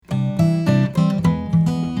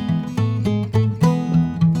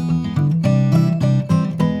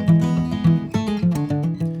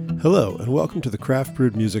Hello, and welcome to the Craft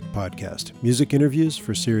Brewed Music Podcast, music interviews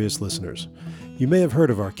for serious listeners. You may have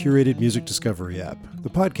heard of our curated music discovery app.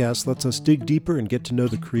 The podcast lets us dig deeper and get to know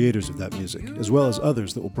the creators of that music, as well as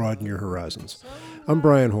others that will broaden your horizons. I'm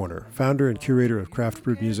Brian Horner, founder and curator of Craft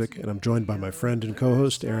Brewed Music, and I'm joined by my friend and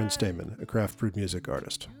co-host Aaron Stamen, a Craft Brewed Music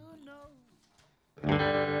artist.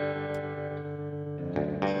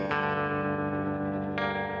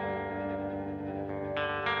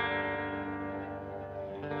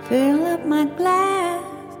 Fill up my glass,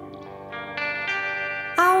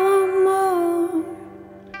 I want more.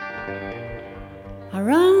 I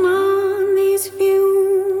run on these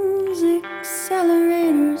fumes,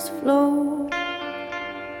 accelerators flow.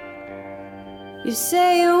 You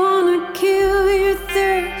say you wanna kill your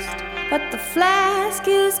thirst, but the flask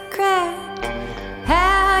is cracked.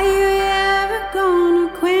 How you ever gonna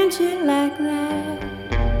quench it like that?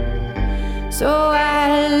 So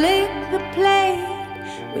I lick the plate,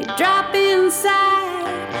 we drop inside,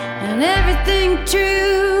 and everything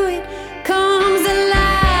true, it comes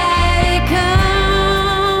alive, it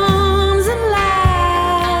comes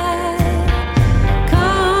alive,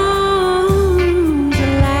 comes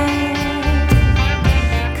alive,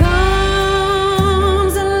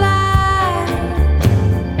 comes alive,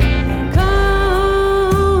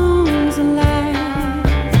 comes alive,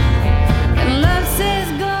 and love says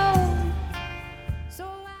go.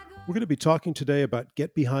 We're going to be talking today about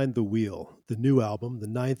Get Behind the Wheel, the new album, the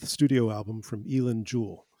 9th studio album from Eilen,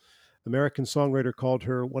 Jewell. American songwriter called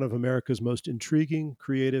her one of America's most intriguing,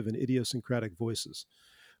 creative, and idiosyncratic voices.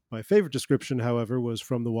 My favorite description, however, was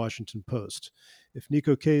from the Washington Post. If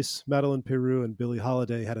Nico Case, Madeline Peru, and Billie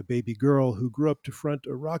Holiday had a baby girl who grew up to front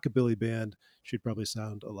a rockabilly band, she'd probably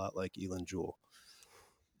sound a lot like Eilen Jewell.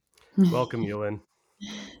 Welcome, Eilen.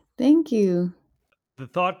 Thank you. The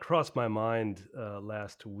thought crossed my mind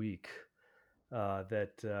last week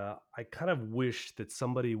that I kind of wish that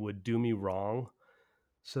somebody would do me wrong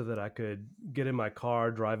so that I could get in my car,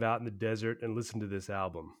 drive out in the desert, and listen to this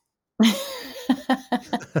album. I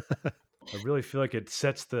really feel like it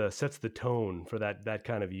sets the tone for that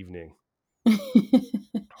kind of evening.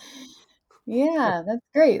 Yeah, that's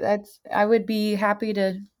great. I would be happy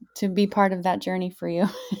to be part of that journey for you.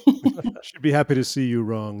 She'd be happy to see you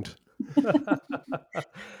wronged.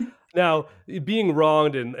 Now, being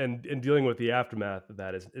wronged and dealing with the aftermath of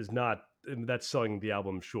that is not, that's selling the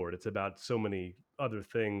album short. It's about so many other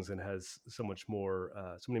things and has so much more,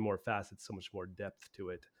 so many more facets, so much more depth to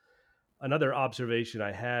it. Another observation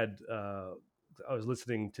I had, I was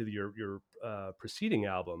listening to your preceding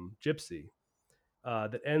album, Gypsy,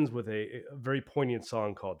 that ends with a very poignant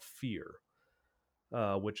song called Fear,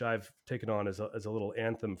 which I've taken on as a little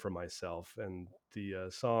anthem for myself. And the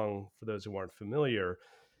song, for those who aren't familiar,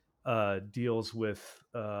 deals with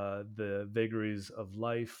the vagaries of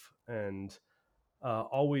life and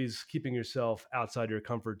always keeping yourself outside your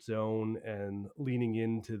comfort zone and leaning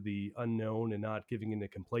into the unknown and not giving into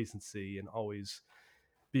complacency, and always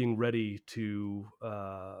being ready to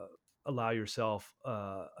allow yourself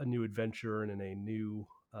a new adventure and in a new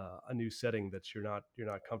setting that you're not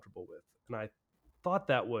comfortable with. And I thought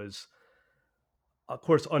that was, of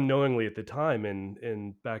course, unknowingly at the time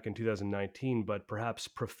in back in 2019, but perhaps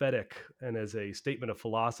prophetic and as a statement of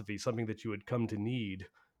philosophy, something that you would come to need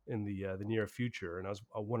in the near future. And I was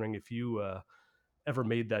wondering if you ever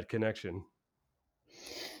made that connection.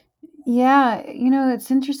 Yeah,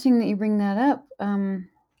 it's interesting that you bring that up.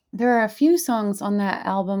 There are a few songs on that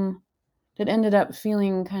album that ended up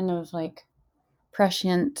feeling kind of like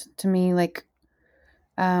prescient to me. Like,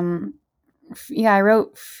 I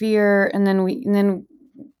wrote Fear, and then we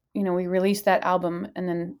released that album, and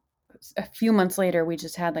then a few months later, we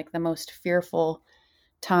just had like the most fearful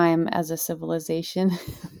time as a civilization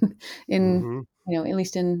in, at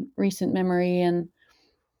least in recent memory. And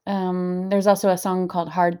there's also a song called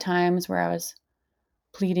Hard Times where I was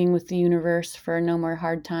pleading with the universe for no more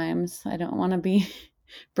hard times. I don't want to be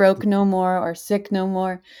broke no more or sick no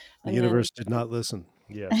more. The universe did not listen.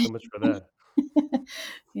 Yeah, so much for that.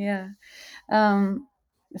 Yeah.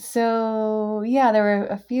 So yeah, there were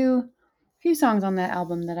a few songs on that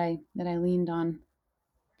album that I leaned on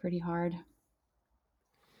pretty hard.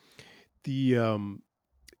 The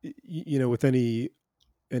with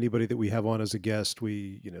anybody that we have on as a guest,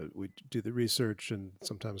 we do the research, and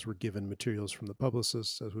sometimes we're given materials from the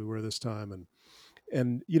publicists, as we were this time,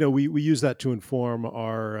 and we use that to inform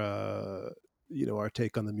our our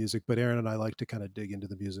take on the music. But Aaron and I like to kind of dig into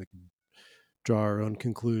the music and draw our own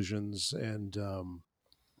conclusions, and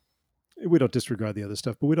we don't disregard the other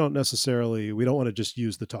stuff, but we don't want to just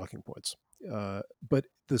use the talking points. But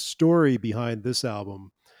the story behind this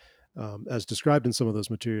album as described in some of those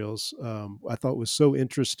materials, I thought was so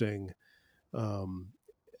interesting, um,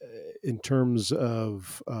 in terms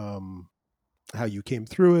of how you came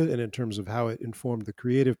through it, and in terms of how it informed the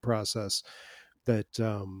creative process. That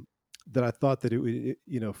that I thought that it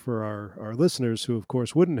would, for our listeners who, of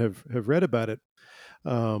course, wouldn't have read about it.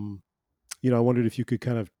 Um, I wondered if you could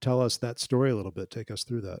kind of tell us that story a little bit, take us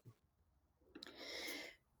through that.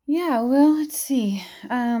 Yeah, well, let's see.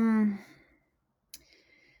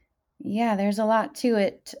 Yeah, there's a lot to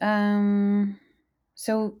it.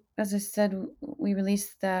 So, as I said, we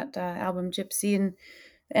released that album Gypsy in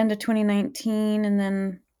the end of 2019, and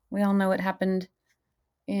then we all know what happened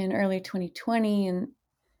in early 2020, and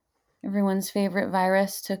everyone's favorite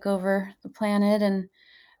virus took over the planet,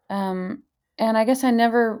 um, and I guess I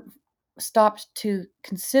never stopped to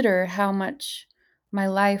consider how much my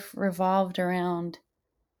life revolved around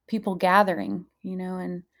people gathering,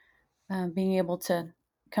 and being able to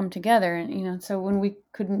come together. And so when we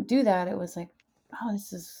couldn't do that, it was like, oh,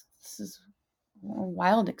 this is a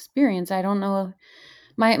wild experience. I don't know.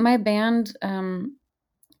 My band.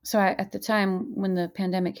 So at the time when the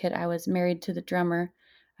pandemic hit, I was married to the drummer.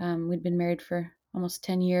 We'd been married for almost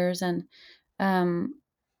 10 years, um,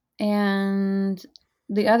 and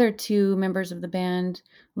the other two members of the band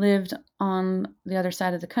lived on the other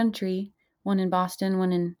side of the country. One in Boston,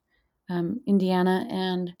 one in Indiana,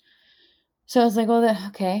 and so I was like, well,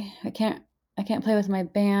 okay, I can't play with my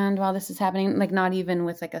band while this is happening. Like, not even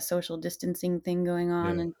with like a social distancing thing going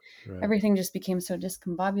on, Yeah, and right. everything just became so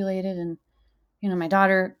discombobulated. And my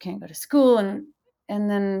daughter can't go to school, and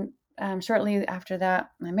then shortly after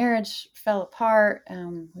that, my marriage fell apart.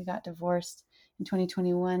 We got divorced in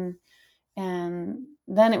 2021, and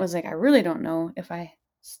then it was like, I really don't know if I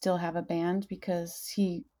still have a band, because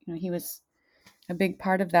he was a big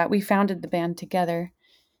part of that. We founded the band together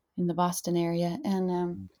in the Boston area.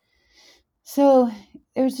 And so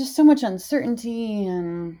there was just so much uncertainty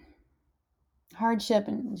and hardship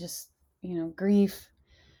and just, grief.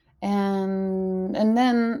 And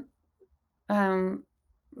then um,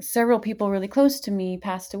 several people really close to me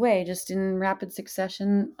passed away just in rapid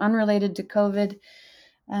succession, unrelated to COVID.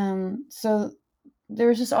 So there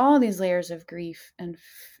was just all these layers of grief and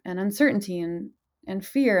uncertainty and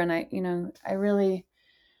fear. And I really,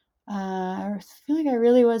 I feel like I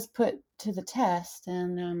really was put to the test.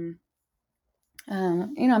 And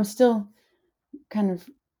I'm still kind of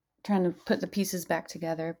trying to put the pieces back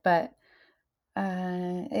together, but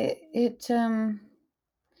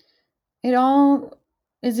it all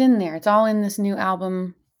is in there. It's all in this new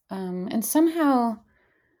album, and somehow,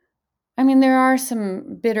 I mean, there are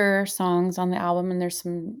some bitter songs on the album, and there's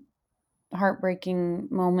some heartbreaking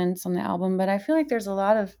moments on the album, but I feel like there's a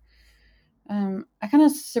lot of I kind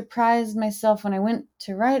of surprised myself when I went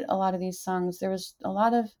to write a lot of these songs. There was a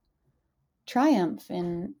lot of triumph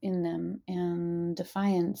in them, and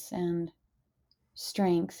defiance and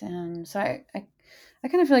strength. And so I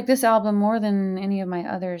kind of feel like this album, more than any of my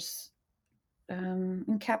others,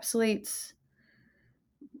 encapsulates,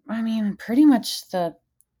 I mean, pretty much the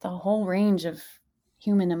whole range of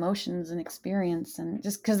human emotions and experience. And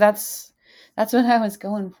just because that's what I was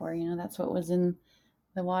going for, that's what was in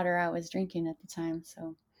the water I was drinking at the time.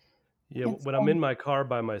 So Yeah, it's when I'm in my car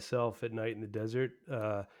by myself at night in the desert,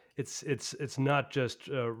 it's not just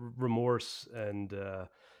remorse and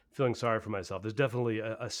feeling sorry for myself. There's definitely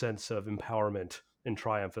a sense of empowerment and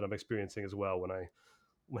triumph that I'm experiencing as well when I,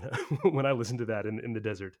 when I listen to that in the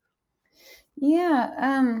desert.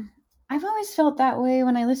 Yeah, I've always felt that way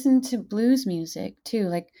when I listen to blues music too,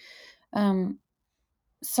 like um,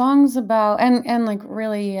 songs about, and like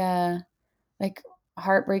really like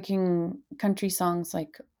heartbreaking country songs,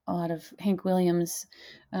 like a lot of Hank Williams.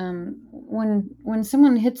 When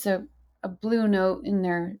someone hits a blue note in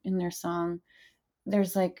their song,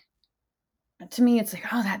 there's like, to me it's like,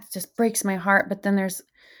 oh, that just breaks my heart. But then there's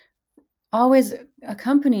always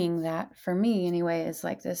accompanying that, for me anyway, is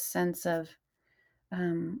like this sense of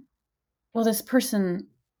um, well, this person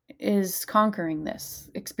is conquering this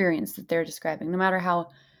experience that they're describing. No matter how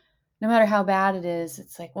bad it is,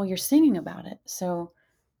 it's like, well, you're singing about it. So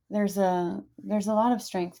there's a lot of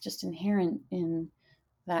strength just inherent in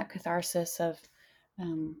that catharsis of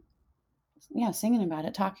um, yeah, singing about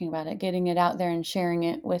it, talking about it, getting it out there, and sharing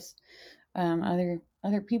it with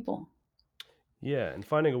other people. Yeah, and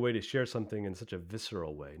finding a way to share something in such a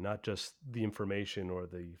visceral way, not just the information or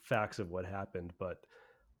the facts of what happened, but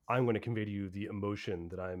I'm going to convey to you the emotion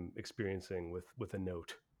that I'm experiencing with a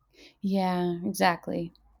note. Yeah,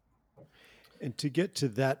 exactly. And to get to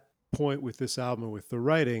that point with this album, with the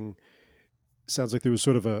writing, sounds like there was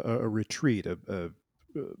sort of a retreat,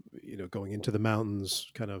 going into the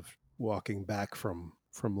mountains, kind of walking back from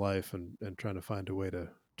life and trying to find a way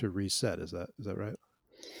to reset. Is that right?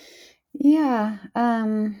 Yeah.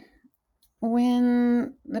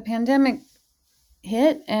 When the pandemic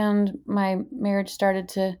hit and my marriage started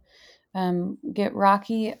to get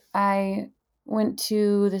rocky, I went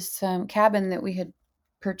to this cabin that we had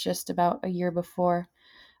purchased about a year before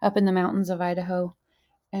up in the mountains of Idaho.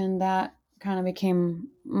 And that kind of became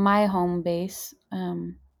my home base.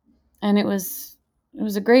 And it was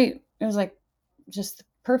like just the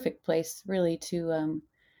perfect place really to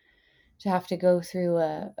have to go through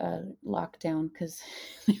a lockdown, because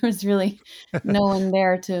there was really no one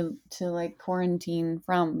there to like quarantine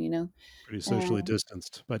from, Pretty socially and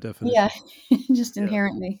distanced by yeah, definition. just Yeah.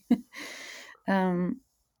 inherently. um,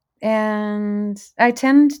 and I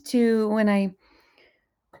tend to, when I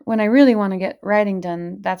really want to get writing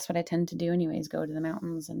done, that's what I tend to do anyways, go to the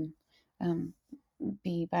mountains and um,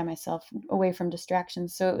 be by myself away from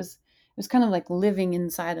distractions. So it was kind of like living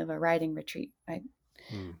inside of a writing retreat.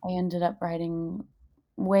 Mm. I ended up writing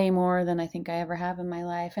way more than I think I ever have in my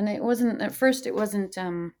life. And it wasn't, at first it wasn't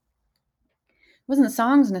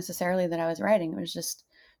songs necessarily that I was writing. It was just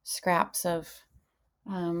scraps of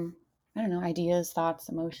I don't know, ideas, thoughts,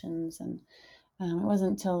 emotions. And it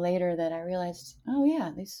wasn't until later that I realized, oh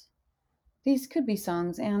yeah, these could be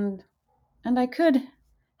songs, and I could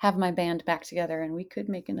have my band back together and we could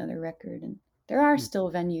make another record, and there are Mm.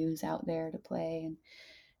 still venues out there to play. And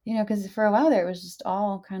because for a while there it was just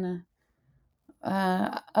all kind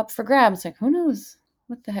of up for grabs, like who knows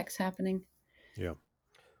what the heck's happening. Yeah.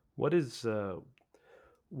 What is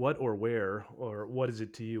what or where or what is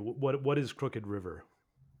it to you? What is Crooked River?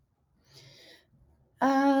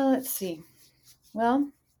 Let's see.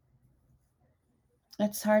 Well,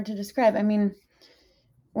 it's hard to describe. I mean,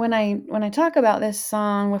 when I talk about this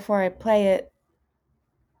song before I play it,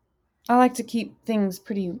 I like to keep things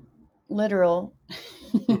pretty literal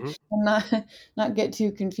and Hmm. not get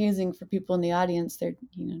too confusing for people in the audience. They're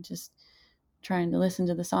just trying to listen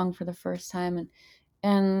to the song for the first time,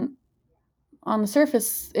 and on the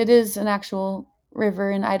surface, it is an actual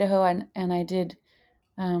river in Idaho, and I did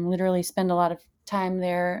literally spend a lot of time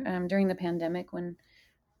there during the pandemic when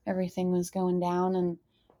everything was going down, and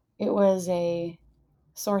it was a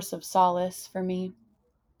source of solace for me.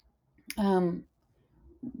 Um,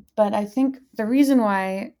 but I think the reason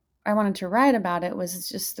why I wanted to write about it was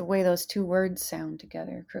just the way those two words sound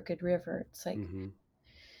together, Crooked River. It's like, Hmm.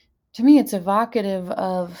 to me, it's evocative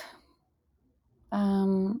of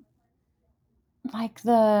like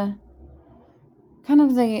the kind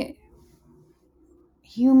of the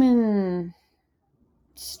human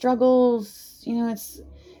struggles.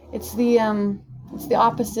 It's the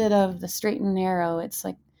opposite of the straight and narrow. It's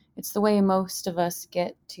like it's the way most of us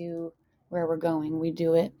get to where we're going. We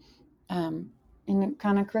do it in a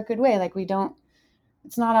kind of crooked way. Like we don't.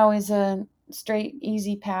 It's not always a straight,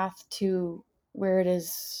 easy path to where it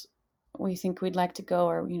is we think we'd like to go,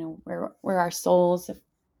 or where our souls, if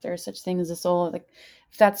there's such thing as a soul, like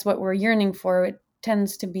if that's what we're yearning for, it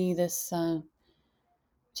tends to be this.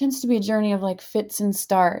 Tends to be a journey of like fits and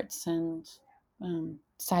starts and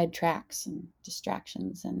side tracks and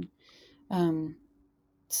distractions. And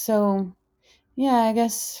so yeah, I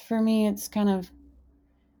guess for me it's kind of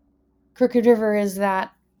Crooked River is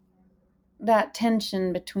that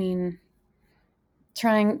tension between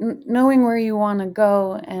knowing where you want to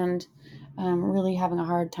go and really having a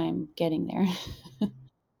hard time getting there.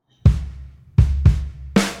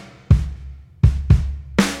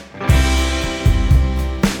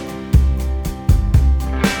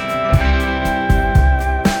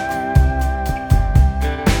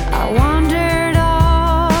 I wandered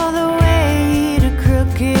all the way to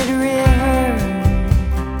Crooked River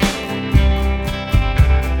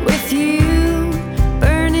with you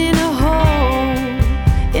burning a hole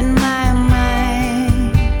in my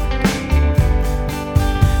mind.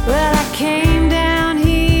 Well, I came down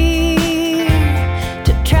here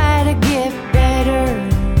to try to get better,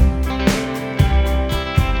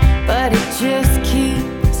 but it just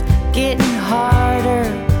keeps getting harder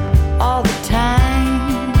all the time.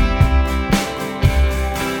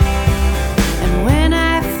 And when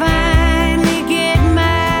I finally get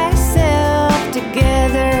myself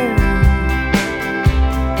together,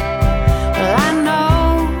 well, I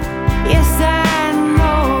know, yes, I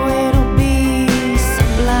know it'll be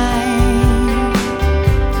sublime.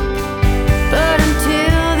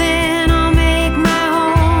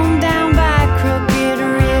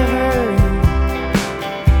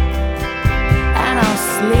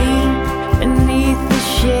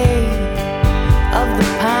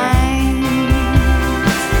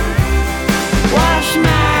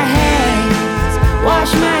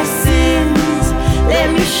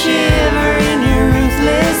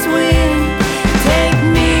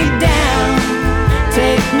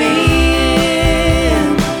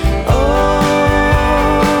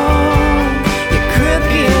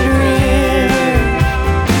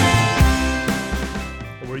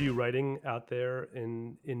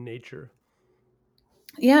 nature?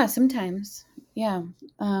 Yeah, sometimes. Yeah.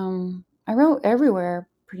 I wrote everywhere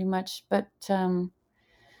pretty much, but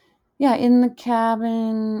yeah, in the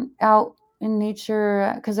cabin, out in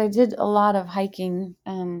nature, because I did a lot of hiking.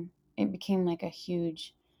 It became like a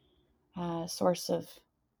huge source of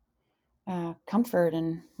comfort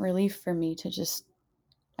and relief for me to just.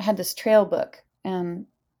 I had this trail book, and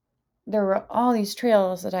there were all these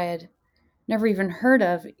trails that I had never even heard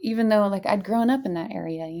of, even though like I'd grown up in that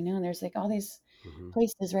area, and there's like all these Hmm.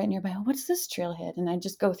 places right nearby. Oh, what's this trailhead? And I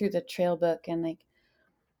just go through the trail book and like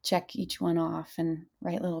check each one off and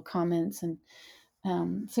write little comments. And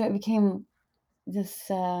so it became this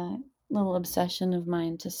little obsession of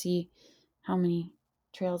mine to see how many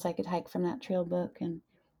trails I could hike from that trail book. And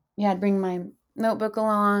yeah, I'd bring my notebook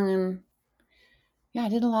along, and yeah, I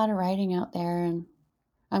did a lot of writing out there.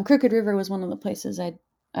 And Crooked River was one of the places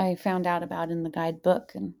I found out about in the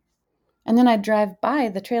guidebook. And then I'd drive by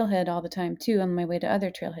the trailhead all the time too on my way to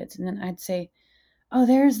other trailheads. And then I'd say, "Oh,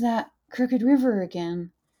 there's that Crooked River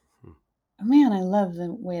again. Oh, man, I love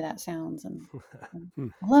the way that sounds, and I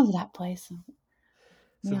love that place."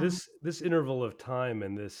 So Yeah. this interval of time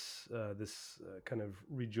and this kind of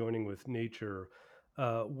rejoining with nature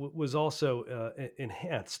was also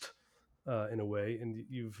enhanced in a way, and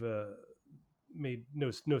you've made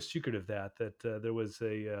no secret of that. That there was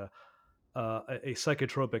a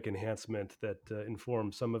psychotropic enhancement that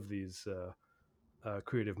informed some of these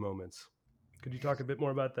creative moments. Could you talk a bit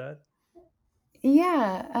more about that?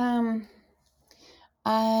 Yeah.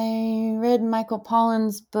 I read Michael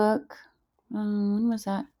Pollan's book. When was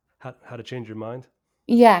that? How to change your mind?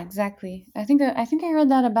 Yeah, exactly. I think I read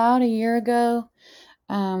that about a year ago.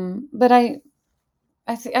 But I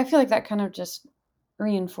feel like that kind of just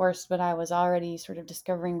reinforced what I was already sort of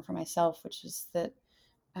discovering for myself, which is that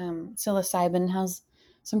psilocybin has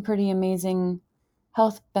some pretty amazing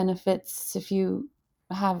health benefits if you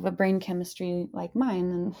have a brain chemistry like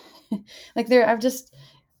mine. And like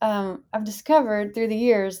I've discovered through the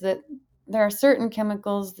years that there are certain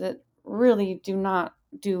chemicals that really do not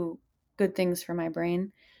do good things for my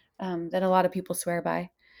brain, that a lot of people swear by.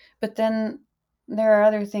 But then there are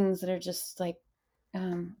other things that are just like,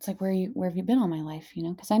 it's like, where have you been all my life?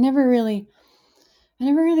 Because I never really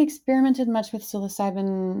experimented much with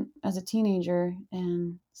psilocybin as a teenager,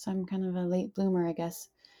 and so I'm kind of a late bloomer, I guess.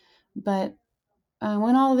 But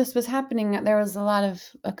when all of this was happening, there was a lot of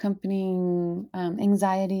accompanying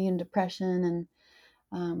anxiety and depression,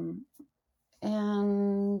 um,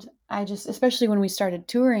 and I just, especially when we started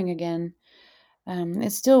touring again, we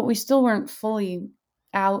still weren't fully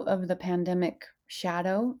out of the pandemic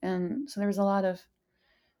shadow, and so there was a lot of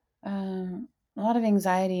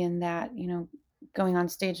anxiety in that, going on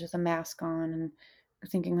stage with a mask on and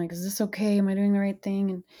thinking like, is this okay? Am I doing the right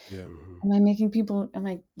thing? And Yeah. Hmm. am I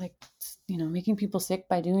like, making people sick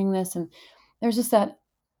by doing this? And there's just that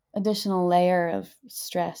additional layer of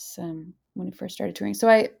stress when we first started touring. So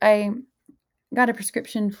I got a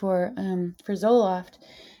prescription for Zoloft,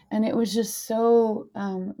 and it was just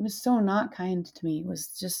it was so not kind to me. It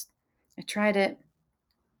was just, I tried it.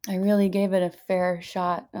 I really gave it a fair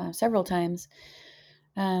shot several times,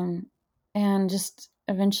 um, and just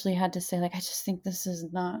eventually had to say like, I just think this is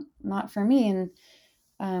not for me.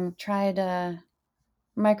 And tried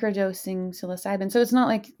microdosing psilocybin. So it's not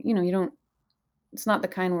like, you don't. It's not the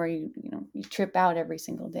kind where you trip out every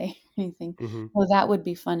single day or anything. Hmm. Well, that would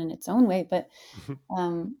be fun in its own way, but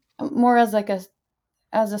more as like a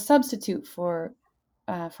substitute for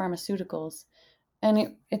pharmaceuticals.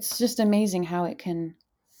 And it's just amazing how it can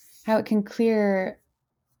clear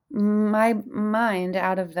my mind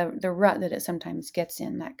out of the rut that it sometimes gets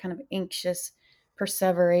in, that kind of anxious,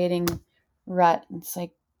 perseverating rut. It's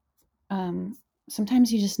like, um,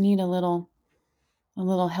 sometimes you just need a little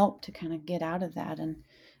help to kind of get out of that. And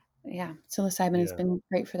yeah, psilocybin has Yeah. been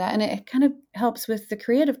great for that. And it kind of helps with the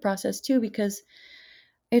creative process too, because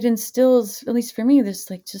it instills, at least for me, this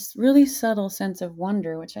like just really subtle sense of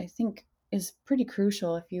wonder, which I think is pretty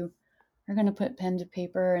crucial if you are going to put pen to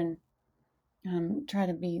paper and try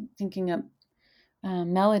to be thinking up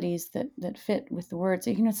melodies that fit with the words.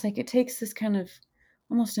 It's like it takes this kind of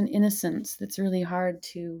almost an innocence that's really hard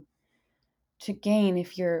to gain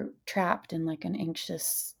if you're trapped in like an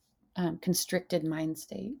anxious, constricted mind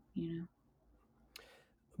state.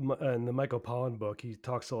 In the Michael Pollan book, he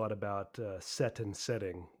talks a lot about set and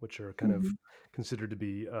setting, which are kind of Mhm. considered to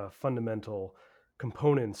be fundamental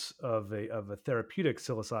components of a therapeutic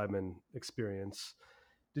psilocybin experience.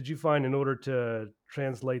 Did you find, in order to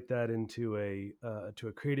translate that into a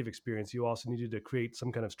creative experience, you also needed to create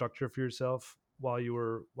some kind of structure for yourself while you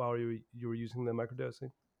were using the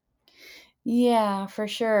microdosing? Yeah, for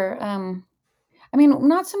sure. I mean,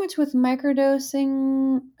 not so much with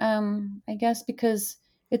microdosing, I guess, because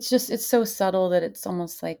it's so subtle that it's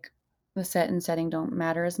almost like the set and setting don't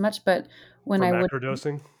matter as much. But when For I would,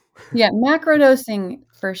 macrodosing? yeah, macrodosing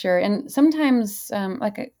for sure. And sometimes,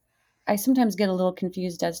 I sometimes get a little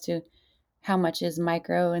confused as to how much is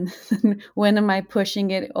micro and when am I pushing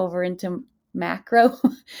it over into macro.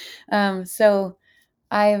 So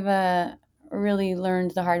I've really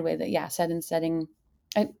learned the hard way that, yeah, set and setting.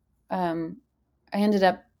 I um, I ended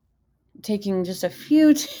up taking just a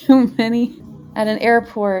few too many at an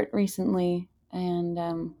airport recently,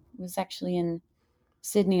 and was actually in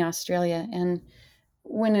Sydney, Australia. And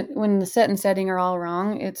when the set and setting are all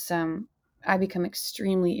wrong, it's I become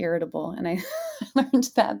extremely irritable, and I learned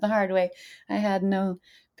that the hard way. I had no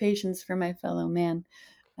patience for my fellow man.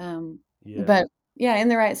 Yeah. But yeah, in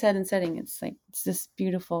the right set and setting, it's like it's this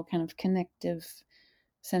beautiful kind of connective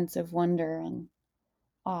sense of wonder and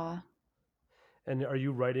awe. And are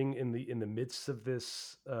you writing in the midst of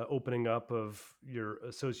this opening up of your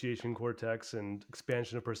association cortex and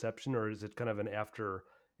expansion of perception, or is it kind of an after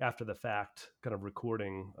the fact kind of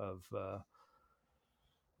recording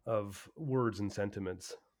of words and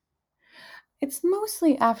sentiments? It's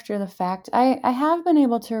mostly after the fact. I have been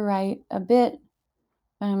able to write a bit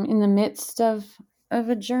in the midst of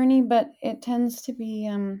a journey, but it tends to be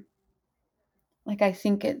like I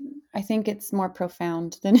think it's more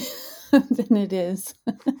profound than than it is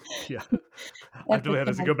Yeah. at After the we had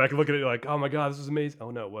to time. go back and look at it, like, oh my god, this is amazing.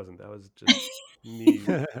 Oh no, it wasn't. That was just me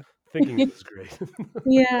thinking it was great.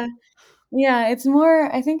 Yeah, yeah. It's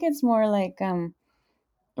more. I think it's more like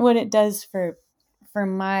what it does for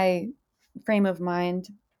my frame of mind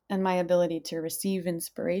and my ability to receive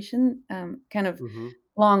inspiration, kind of Hmm.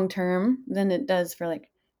 long term than it does for like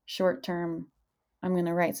short term. I'm going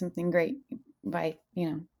to write something great by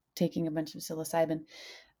taking a bunch of psilocybin.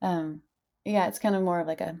 Um, yeah, it's kind of more of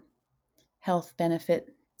like a health benefit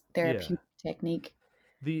Yeah. therapeutic technique.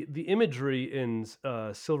 The imagery in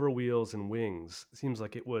Silver Wheels and Wings seems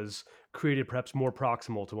like it was created perhaps more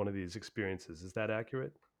proximal to one of these experiences. Is that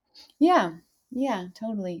accurate? Yeah, yeah,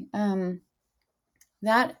 totally.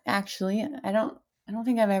 That actually, I don't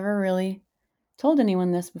think I've ever really told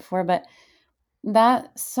anyone this before, but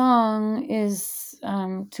that song is,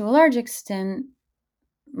 to a large extent,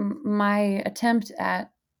 my attempt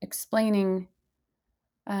at explaining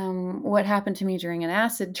what happened to me during an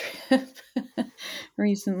acid trip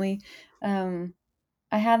recently. Um,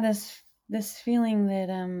 I had this feeling that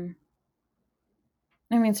I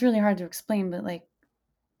mean, it's really hard to explain, but like,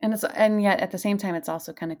 and yet at the same time, it's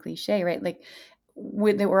also kind of cliche, right? Like,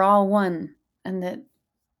 that we're all one, and that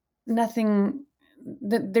nothing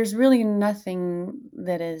that there's really nothing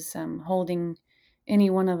that is holding any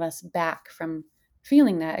one of us back from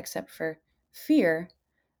feeling that except for fear.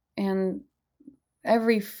 And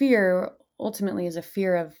every fear ultimately is a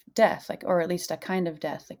fear of death, like, or at least a kind of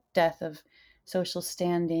death, like death of social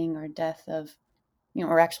standing, or death of,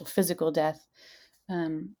 or actual physical death.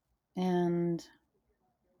 And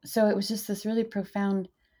so it was just this really profound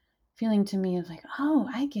feeling to me of like, oh,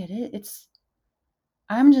 I get it.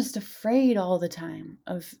 I'm just afraid all the time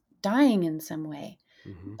of dying in some way.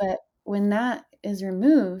 Hmm. But when that is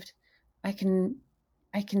removed, I can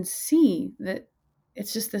I can see that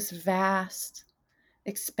it's just this vast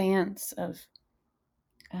expanse of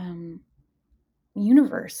um,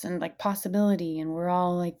 universe and like possibility, and we're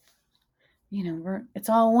all like, we're it's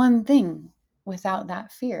all one thing without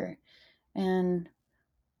that fear. And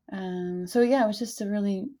so yeah, it was just a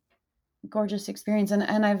really gorgeous experience,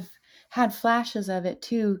 and I've had flashes of it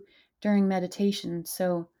too during meditation.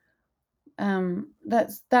 So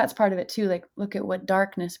that's part of it too. Like, look at what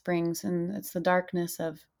darkness brings, and it's the darkness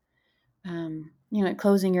of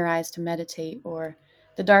closing your eyes to meditate, or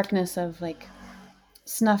the darkness of like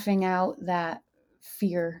snuffing out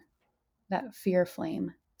fear that fear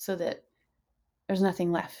flame, so that there's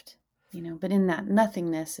nothing left. But in that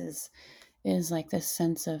nothingness is like this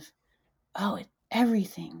sense of, oh,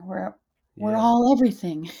 everything, we're Yeah. all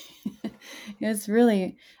everything. It's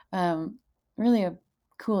really really a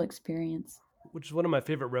cool experience. Which is one of my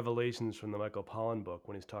favorite revelations from the Michael Pollan book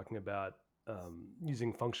when he's talking about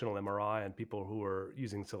using functional MRI on people who are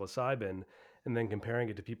using psilocybin and then comparing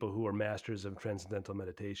it to people who are masters of transcendental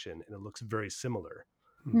meditation. And it looks very similar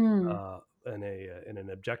Hmm. in an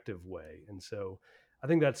objective way. And so I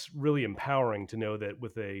think that's really empowering to know that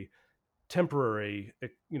with a temporary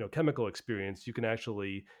chemical experience, you can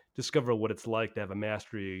actually discover what it's like to have a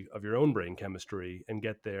mastery of your own brain chemistry and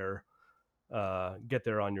get there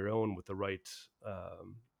on your own with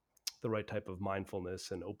um, the right type of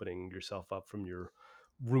mindfulness and opening yourself up from your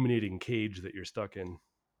ruminating cage that you're stuck in.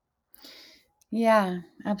 Yeah,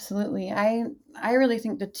 absolutely. I really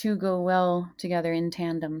think the two go well together in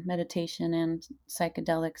tandem, meditation and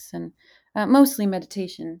psychedelics, and mostly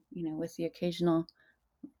meditation, with the occasional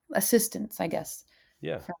assistance, I guess,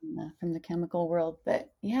 Yeah, from the chemical world.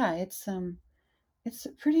 But yeah, it's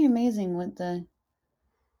pretty amazing what the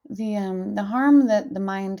harm that the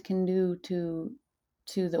mind can do to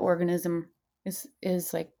the organism is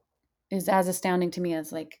like is as astounding to me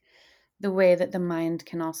as like the way that the mind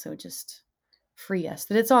can also just free us.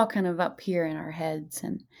 That it's all kind of up here in our heads,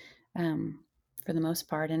 and um, for the most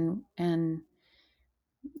part, and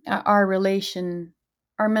our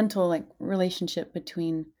our mental like relationship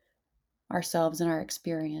between ourselves and our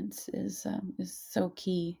experience is so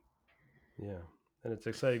key. yeah, and it's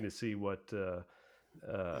exciting to see what you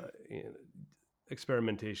know,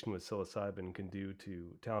 experimentation with psilocybin can do to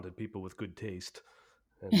talented people with good taste,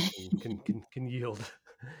 and can yield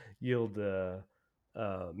yield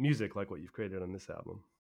music like what you've created on this album.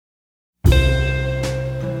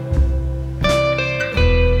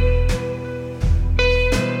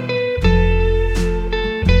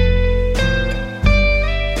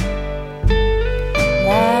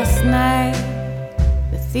 Last night,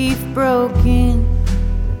 the thief broke in,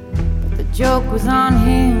 but the joke was on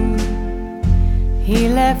him. He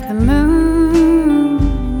left the moon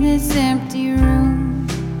in this empty room,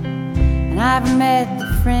 and I've met the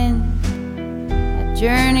friend at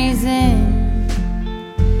journey's end,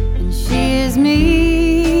 and she is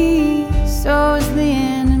me, so is the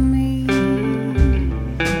enemy.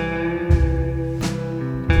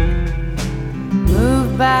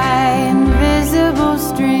 Moved by invisible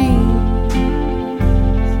strings,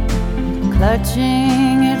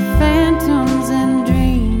 clutching at phantoms and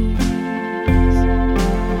dreams.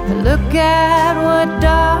 But look at what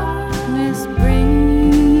darkness brings.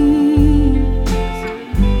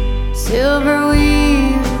 Silver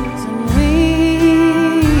wheels and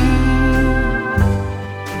wings.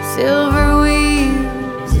 Silver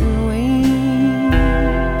wheels and wings.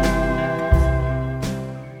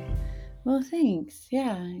 Well, thanks.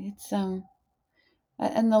 Yeah, it's and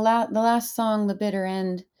the last song, "The Bitter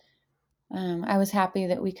End," I was happy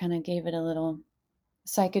that we kind of gave it a little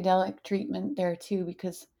psychedelic treatment there too,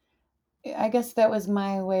 because I guess that was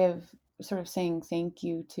my way of sort of saying thank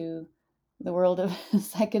you to the world of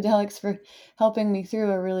psychedelics for helping me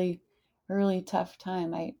through a really tough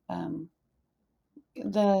time.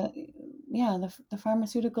 The yeah the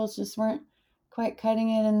pharmaceuticals just weren't quite cutting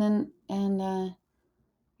it, and then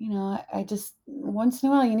I just once in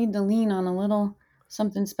a while you need to lean on a little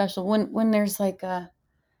something special when there's like a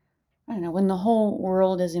I don't know, when the whole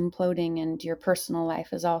world is imploding and your personal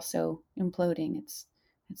life is also imploding. It's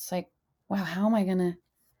like, wow, how am I gonna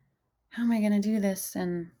do this?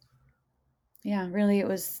 And yeah, really, it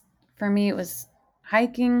was for me. It was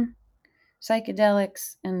hiking,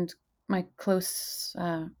 psychedelics, and my close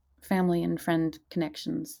family and friend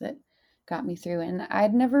connections that got me through. And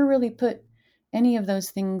I'd never really put any of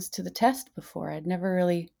those things to the test before. I'd never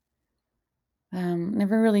really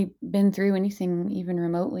been through anything even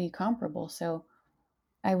remotely comparable. So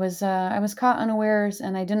I was caught unawares,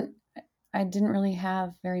 and I didn't really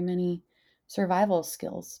have very many survival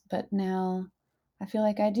skills. But now I feel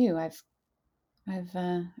like I do. I've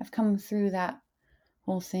come through that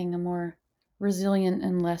whole thing a more resilient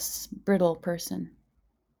and less brittle person.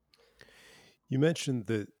 You mentioned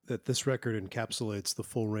that this record encapsulates the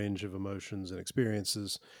full range of emotions and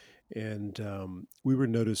experiences, and we were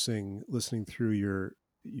noticing listening through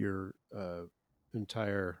your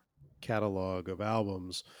entire catalog of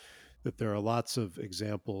albums that there are lots of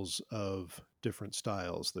examples of different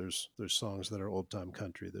styles. There's songs that are old time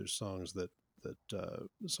country. There's songs that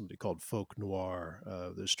somebody called folk noir.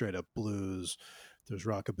 There's straight up blues. There's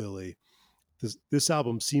rockabilly. This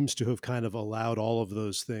album seems to have kind of allowed all of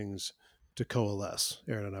those things to coalesce.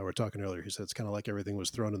 Aaron and I were talking earlier. He said it's kind of like everything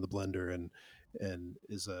was thrown in the blender and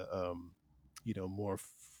is a more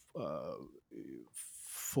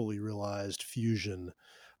fully realized fusion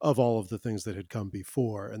of all of the things that had come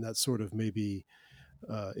before, and that sort of maybe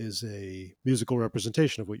is a musical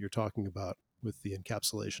representation of what you're talking about with the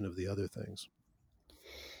encapsulation of the other things.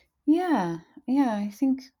 Yeah, yeah. I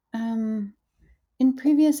think in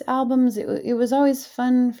previous albums, it was always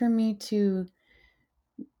fun for me to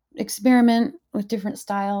experiment with different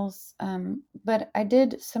styles. But I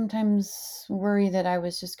did sometimes worry that I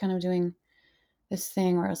was just kind of doing this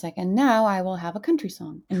thing where I was like, and now I will have a country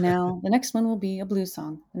song, and now the next one will be a blues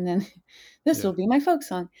song, and then this Yeah, will be my folk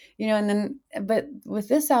song, and then, but with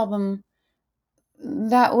this album,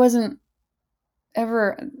 that wasn't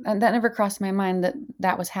ever that never crossed my mind that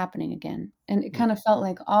that was happening again. And it Mm. kind of felt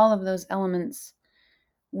like all of those elements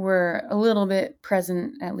were a little bit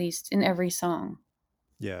present, at least in every song.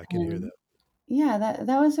 Yeah, I can hear And that. yeah,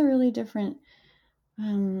 that was a really different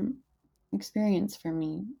um, experience for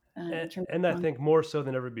me in terms And I of song. think more so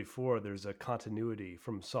than ever before, there's a continuity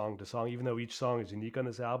from song to song. Even though each song is unique on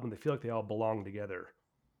this album, they feel like they all belong together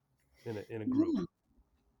in a group. Yeah,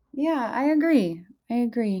 yeah, I agree. I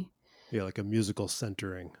agree. Yeah, like a musical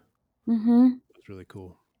centering. Mm-hmm. It's really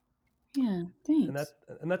cool. Yeah, And thanks. that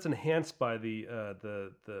and that's enhanced by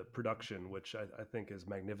the production, which I think is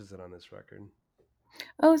magnificent on this record.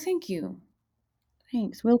 Oh, thank you.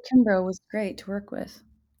 Thanks. Will Kimbrough was great to work with.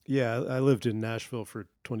 Yeah, I lived in Nashville for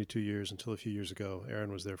 22 years until a few years ago.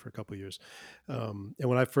 Aaron was there for a couple of years. And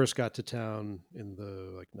when I first got to town in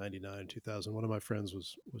the like 99, 2000, one of my friends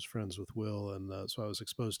was friends with Will. And so I was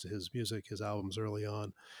exposed to his music, his albums early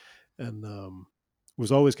on. And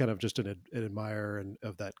was always kind of just an admirer and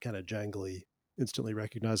of that kind of jangly, instantly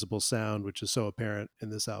recognizable sound, which is so apparent in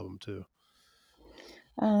this album too.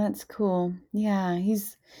 Oh, that's cool. Yeah,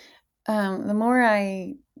 he's the more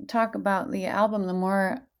I talk about the album, the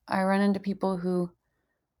more I run into people who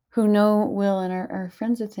know Will and are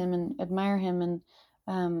friends with him and admire him, and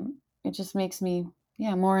it just makes me,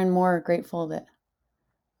 yeah, more and more grateful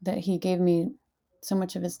that he gave me so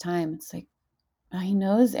much of his time. It's like he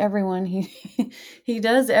knows everyone. He he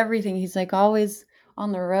does everything. He's like always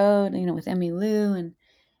on the road, with Emmy Lou,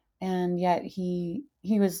 and yet he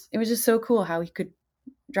was. It was just so cool how he could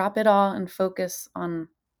drop it all and focus on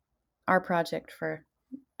our project for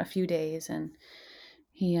a few days, and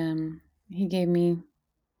he gave me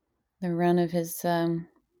the run of his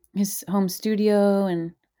home studio,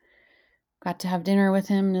 and got to have dinner with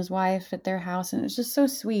him and his wife at their house, and it was just so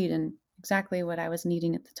sweet and exactly what I was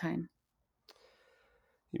needing at the time.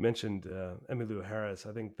 You mentioned Emmylou Harris.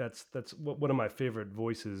 I think that's one of my favorite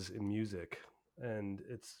voices in music, and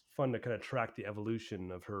it's fun to kind of track the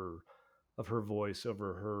evolution of her voice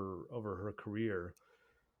over her career.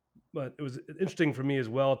 But it was interesting for me as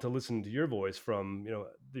well to listen to your voice from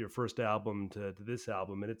your first album to this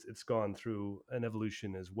album, and it's gone through an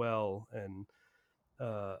evolution as well, and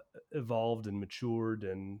uh, evolved and matured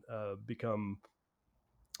and become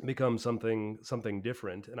something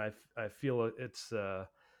different. And I feel it's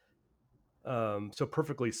so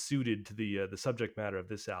perfectly suited to the subject matter of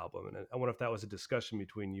this album. And I wonder if that was a discussion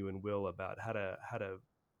between you and Will about how to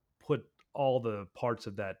put all the parts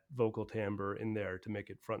of that vocal timbre in there to make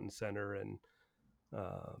it front and center and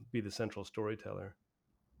be the central storyteller.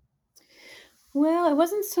 Well, it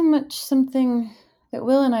wasn't so much something that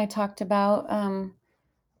Will and I talked about.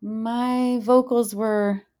 My vocals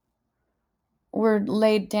were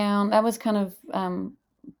laid down. That was kind of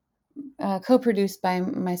co-produced by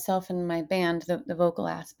myself and my band, the vocal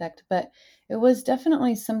aspect, but it was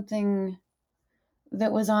definitely something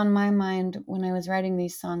that was on my mind when I was writing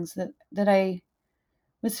these songs, that I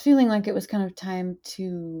was feeling like it was kind of time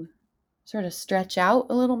to sort of stretch out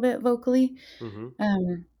a little bit vocally. Hmm.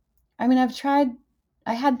 Um, I mean,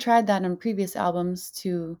 I had tried that on previous albums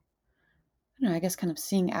to, I guess, kind of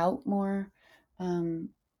sing out more. Um,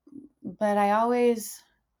 but I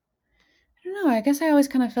don't know, I guess I always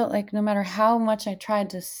kind of felt like no matter how much I tried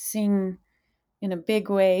to sing in a big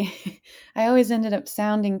way, I always ended up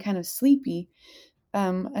sounding kind of sleepy.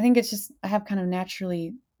 I think it's just I have kind of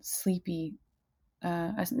naturally sleepy,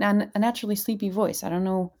 a naturally sleepy voice. I don't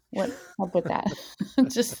know what's up with that. It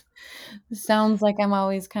just sounds like I'm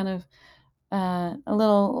always kind of a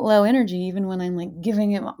little low energy, even when I'm like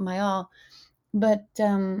giving it my all. But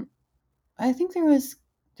I think there was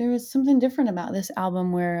something different about this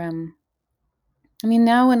album where I mean,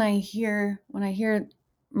 now when I hear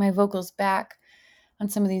my vocals back on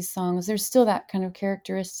some of these songs, there's still that kind of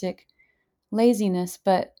characteristic laziness,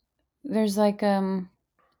 but there's like I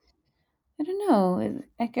don't know.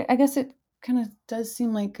 I guess it kind of does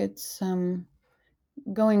seem like it's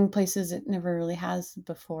going places it never really has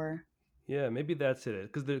before. Yeah, maybe that's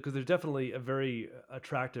it. Because there's definitely a very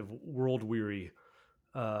attractive, world weary,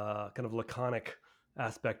 kind of laconic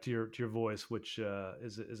aspect to your voice, which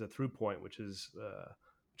is a through point, which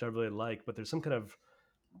I really like. But there's some kind of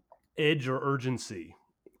edge or urgency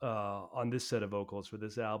on this set of vocals for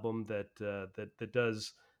this album that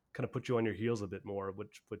does kind of put you on your heels a bit more,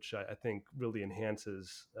 which I think really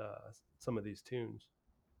enhances some of these tunes.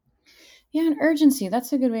 Yeah, and urgency.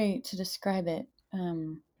 That's a good way to describe it.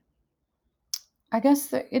 I guess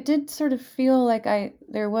that it did sort of feel like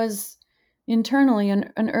there was internally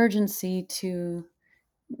an urgency to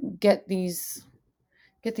get these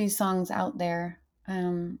get these songs out there.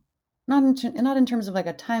 Not in terms of like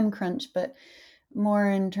a time crunch, but more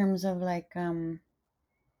in terms of like,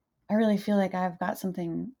 I really feel like I've got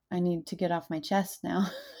something I need to get off my chest now.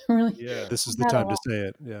 Really, Yeah, This is I've the had a time to lot. say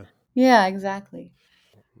it. Yeah. Yeah, exactly.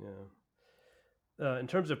 yeah. In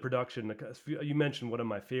terms of production, like, you mentioned one of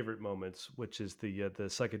my favorite moments, which is the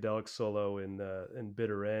psychedelic solo in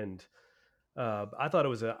Bitter End. I thought it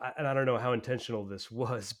was and I don't know how intentional this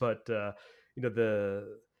was, but you know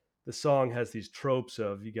the song has these tropes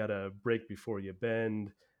of you got to break before you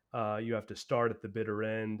bend, you have to start at the bitter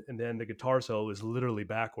end, and then the guitar solo is literally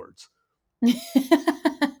backwards.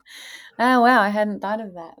 Oh wow, I hadn't thought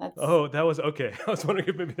of that. That's Oh, that was okay. I was wondering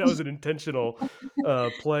if maybe that was an intentional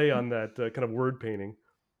play on that kind of word painting.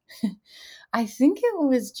 I think it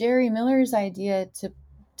was Jerry Miller's idea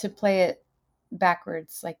to play it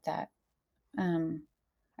backwards like that. Um,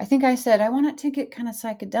 I think I said I want it to get kind of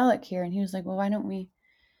psychedelic here, and he was like, "Well, why don't we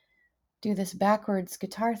do this backwards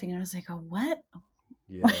guitar thing?" And I was like, "Oh, what?"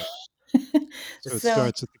 Yeah, So it So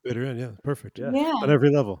starts at the bitter end. Yeah, perfect yeah. yeah, on every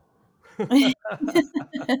level.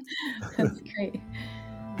 that's great.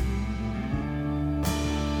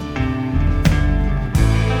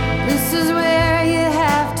 This is where you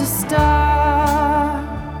have to start.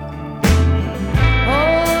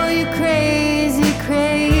 Oh, you crazy,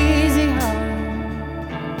 crazy heart.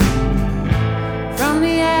 From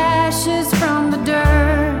the ashes, from the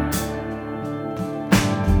dirt,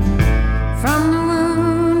 from the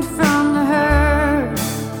wound, from the hurt.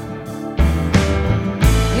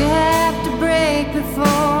 You have to break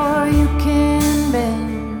before you can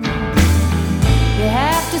bend. You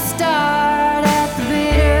have to start at the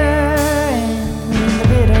bitter end, the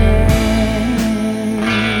bitter end,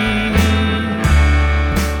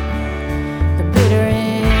 the bitter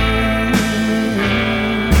end.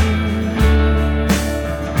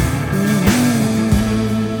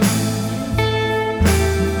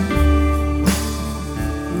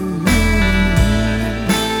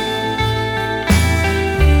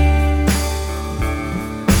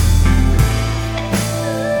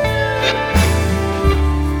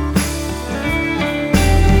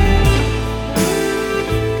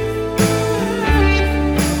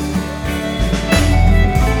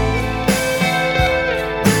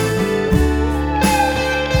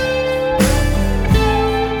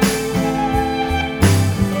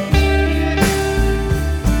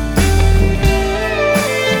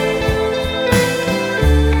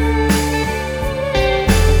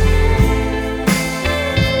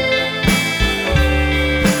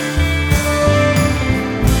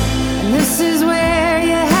 And this is where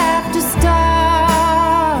you have to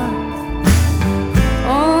start.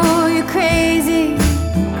 Oh, you crazy,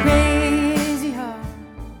 crazy heart.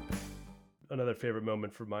 Another favorite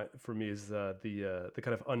moment for me is the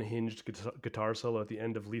kind of unhinged guitar solo at the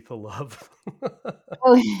end of Lethal Love.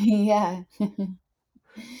 Oh yeah,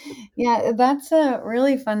 yeah. That's a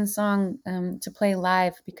really fun song to play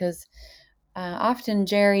live because often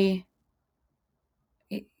Jerry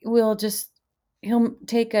will just he'll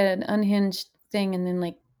take an unhinged thing and then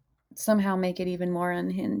like somehow make it even more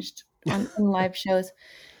unhinged on live shows,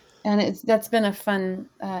 and that's been a fun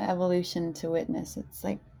evolution to witness. It's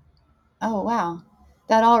like, oh wow,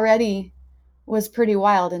 that already was pretty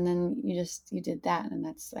wild, and then you did that, and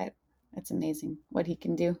that's amazing what he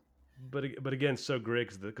can do. But again, so great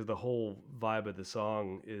because the whole vibe of the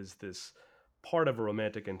song is this part of a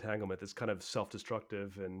romantic entanglement that's kind of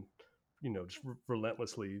self-destructive and just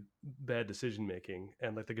relentlessly bad decision making,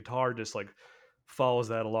 and like the guitar just like follows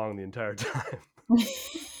that along the entire time.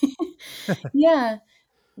 Yeah,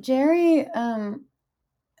 Jerry.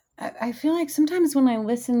 I feel like sometimes when I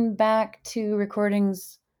listen back to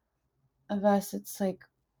recordings of us, it's like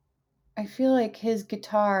I feel like his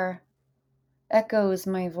guitar echoes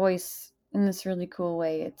my voice in this really cool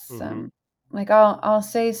way. It's Hmm. like I'll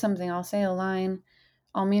say something, I'll say a line,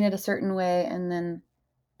 I'll mean it a certain way, and then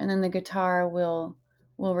the guitar will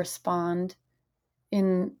respond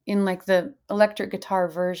in like the electric guitar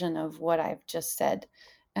version of what I've just said.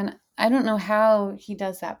 And I don't know how he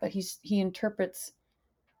does that, but he interprets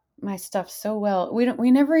my stuff so well.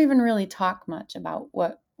 We never even really talk much about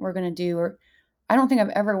what we're going to do, or I don't think I've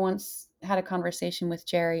ever once had a conversation with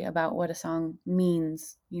Jerry about what a song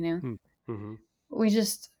means, you know. Hmm. Hmm. We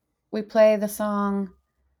just we play the song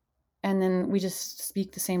and then we just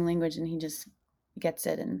speak the same language and he just gets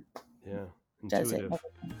it and Yeah, does it. intuitive.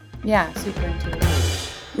 Yeah, super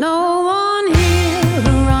intuitive. No one here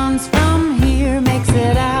who runs from here makes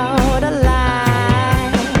it out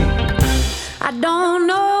alive. I don't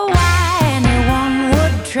know why anyone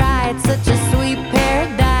would try. It's such a sweet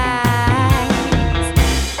paradise.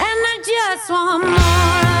 And I just want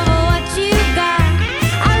more of what you got.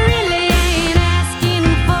 I really ain't asking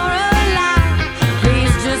for a lot.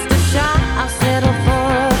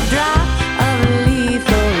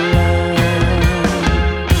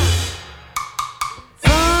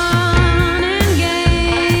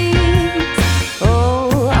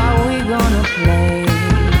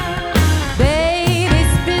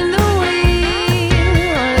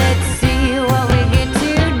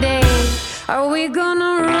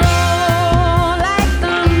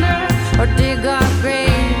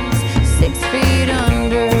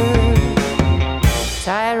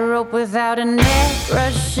 without a net,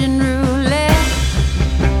 Russian roulette.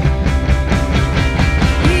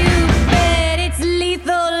 You bet it's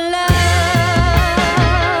lethal love.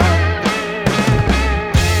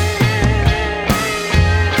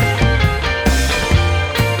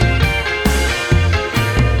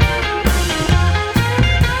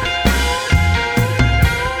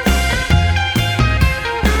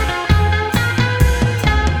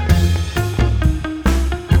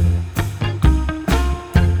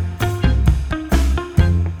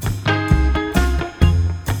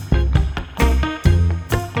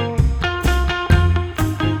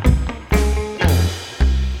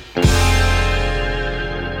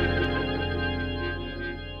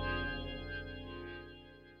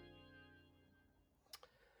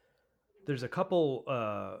 There's a couple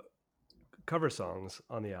cover songs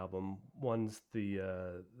on the album. One's the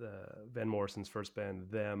Van Morrison's first band,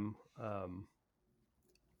 Them,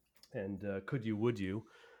 and Could You, Would You,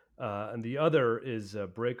 and the other is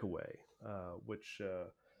Breakaway, which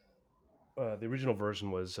the original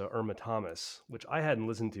version was Irma Thomas, which I hadn't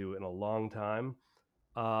listened to in a long time,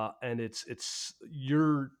 and it's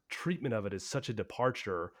your treatment of it is such a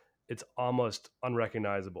departure. It's almost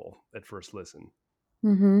unrecognizable at first listen.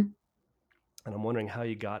 Mm-hmm. And I'm wondering how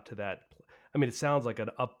you got to that. I mean, it sounds like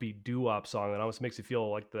an upbeat doo-wop song. It almost makes you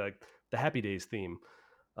feel like the Happy Days theme.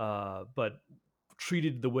 But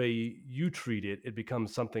treated the way you treat it, it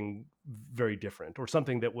becomes something very different, or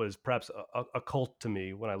something that was perhaps a cult to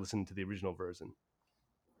me when I listened to the original version.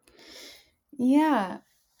 Yeah.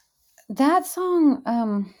 That song,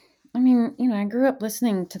 I mean, I grew up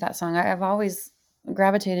listening to that song. I've always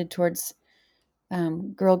gravitated towards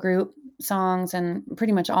girl group songs and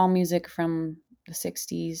pretty much all music from the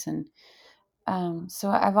 60s. And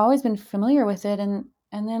so I've always been familiar with it. And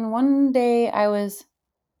then one day I was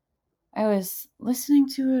listening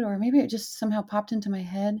to it, or maybe it just somehow popped into my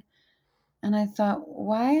head. And I thought,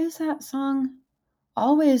 why is that song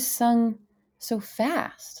always sung so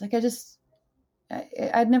fast? Like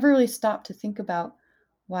I'd never really stopped to think about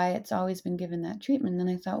why it's always been given that treatment. And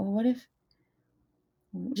then I thought, well,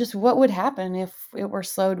 what would happen if it were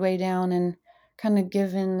slowed way down and kind of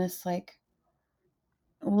given this like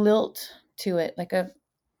lilt to it, like a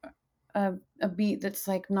beat that's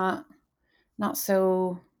like not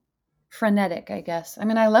so frenetic, I guess. I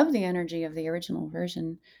mean, I love the energy of the original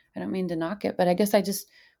version. I don't mean to knock it, but I guess I just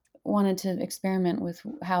wanted to experiment with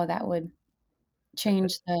how that would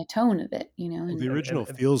change the tone of it, Well, the original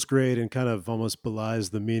feels great and kind of almost belies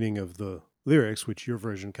the meaning of the lyrics, which your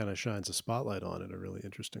version kind of shines a spotlight on in a really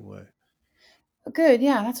interesting way. Good,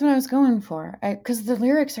 yeah, that's what I was going for. Because the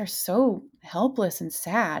lyrics are so helpless and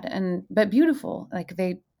sad, but beautiful. Like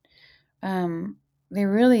they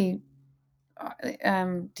really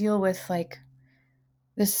deal with like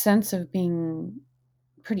this sense of being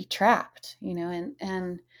pretty trapped,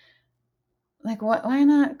 and like why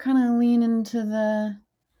not kind of lean into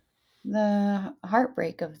the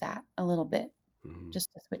heartbreak of that a little bit,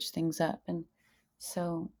 just to switch things up. And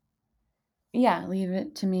so yeah, leave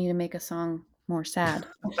it to me to make a song more sad.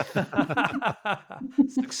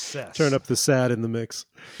 Success. Turn up the sad in the mix.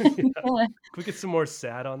 Yeah. Can we get some more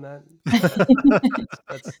sad on that?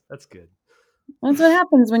 That's good. That's what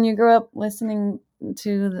happens when you grow up listening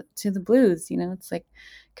to the blues. It's like,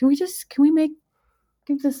 can we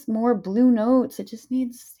give this more blue notes? It just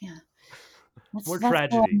needs, more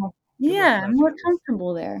tragedy. I'm more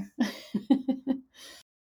comfortable there.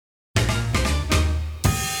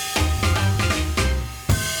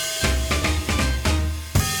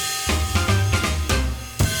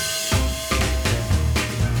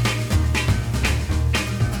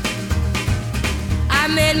 I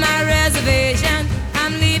made my reservation.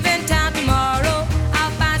 I'm leaving town tomorrow.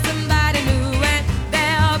 I'll find somebody new and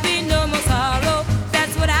there'll be no more sorrow.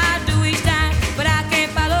 That's what I do each time, but I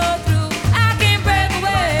can't follow through. I can't break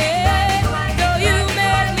away. Though you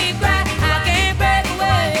made me cry, I can't break away.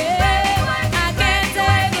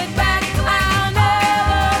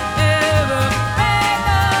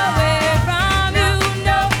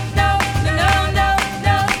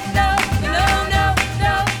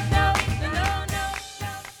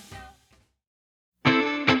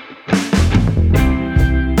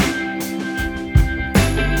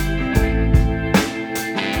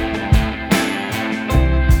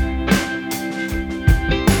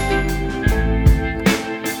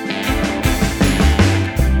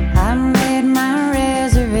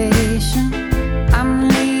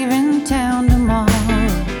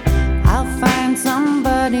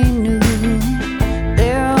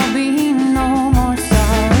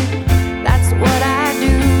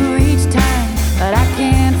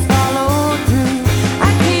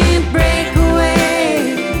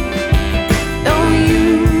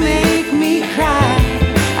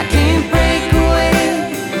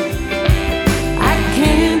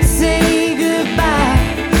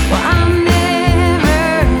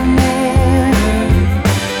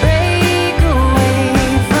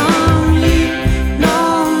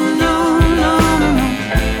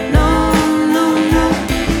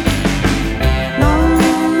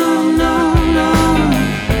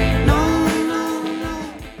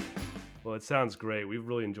 that sounds great. We've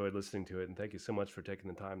really enjoyed listening to it, and thank you so much for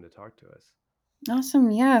taking the time to talk to us. Awesome.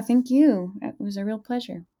 Yeah, thank you. It was a real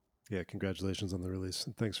pleasure. Yeah, congratulations on the release,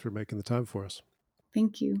 and thanks for making the time for us.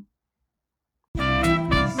 Thank you.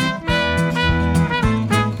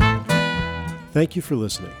 Thank you for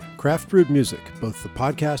listening. Craft Brewed Music, both the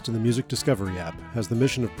podcast and the Music Discovery app, has the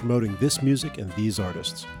mission of promoting this music and these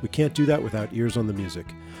artists. We can't do that without ears on the music.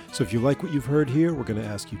 So if you like what you've heard here, we're going to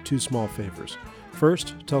ask you 2 small favors.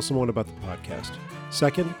 First, tell someone about the podcast.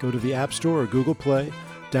 Second, go to the App Store or Google Play,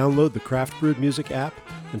 download the Craft Brewed Music app,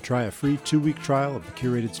 and try a free 2-week trial of the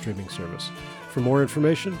curated streaming service. For more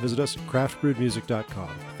information, visit us at craftbrewedmusic.com.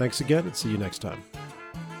 Thanks again, and see you next time.